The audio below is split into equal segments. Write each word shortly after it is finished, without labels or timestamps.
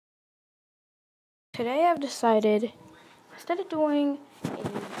Today I've decided, instead of doing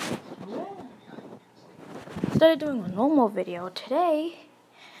a normal video, today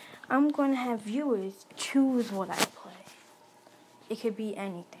I'm going to have viewers choose what I play. It could be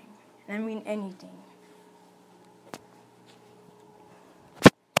anything, and I mean anything.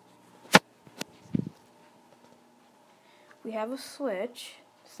 We have a Switch.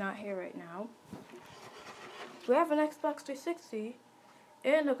 It's not here right now. We have an Xbox 360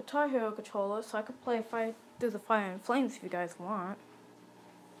 and a Guitar Hero controller, so I could play Through the Fire and Flames if you guys want.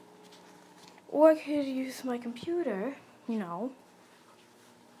 Or I could use my computer,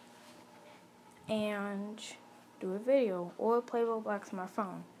 and do a video, or play Roblox on my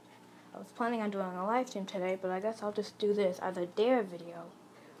phone. I was planning on doing a live stream today, but I guess I'll just do this as a dare video.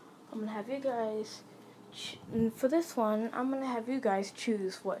 I'm going to have you guys, for this one, I'm going to have you guys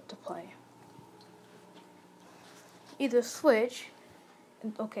choose what to play. Either Switch,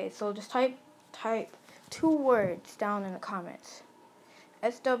 okay, so just type 2 words down in the comments.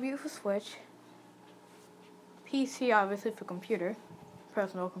 SW for Switch, PC obviously for computer,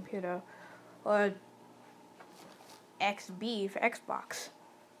 personal computer, or XB for Xbox,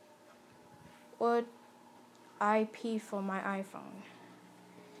 or IP for my iPhone.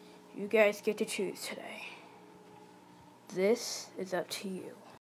 You guys get to choose today. This is up to you.